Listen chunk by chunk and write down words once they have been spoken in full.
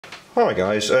Alright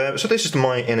guys, so this is the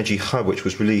myEnergi hub which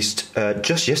was released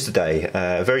just yesterday.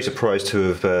 Very surprised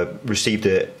to have received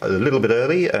it a little bit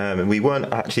early. We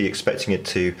weren't actually expecting it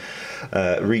to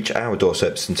reach our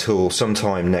doorsteps until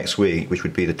sometime next week, which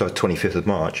would be the 25th of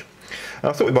March. And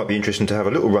I thought it might be interesting to have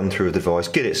a little run through of the device,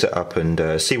 get it set up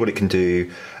and see what it can do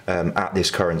at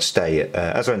this current state.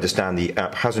 As I understand, the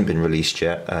app hasn't been released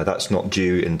yet. That's not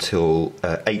due until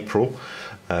April.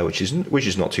 Which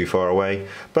is not too far away,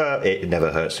 but it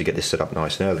never hurts to get this set up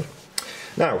nice and early.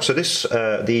 Now, so this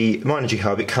the myEnergi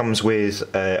hub, it comes with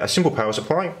a simple power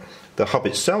supply. The hub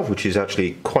itself, which is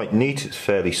actually quite neat, it's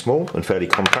fairly small and fairly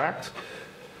compact.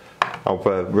 I'll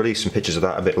release some pictures of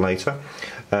that a bit later.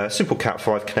 Simple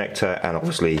Cat5 connector, and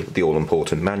obviously the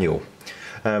all-important manual.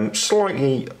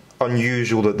 Slightly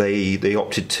unusual that they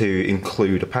opted to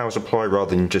include a power supply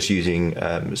rather than just using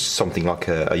something like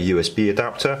a USB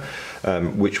adapter,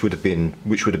 which would have been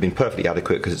perfectly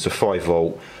adequate because it's a 5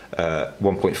 volt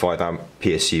 1.5 amp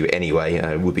PSU anyway.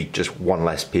 It would be just one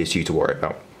less PSU to worry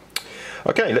about.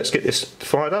 Okay, let's get this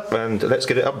fired up and let's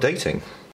get it updating.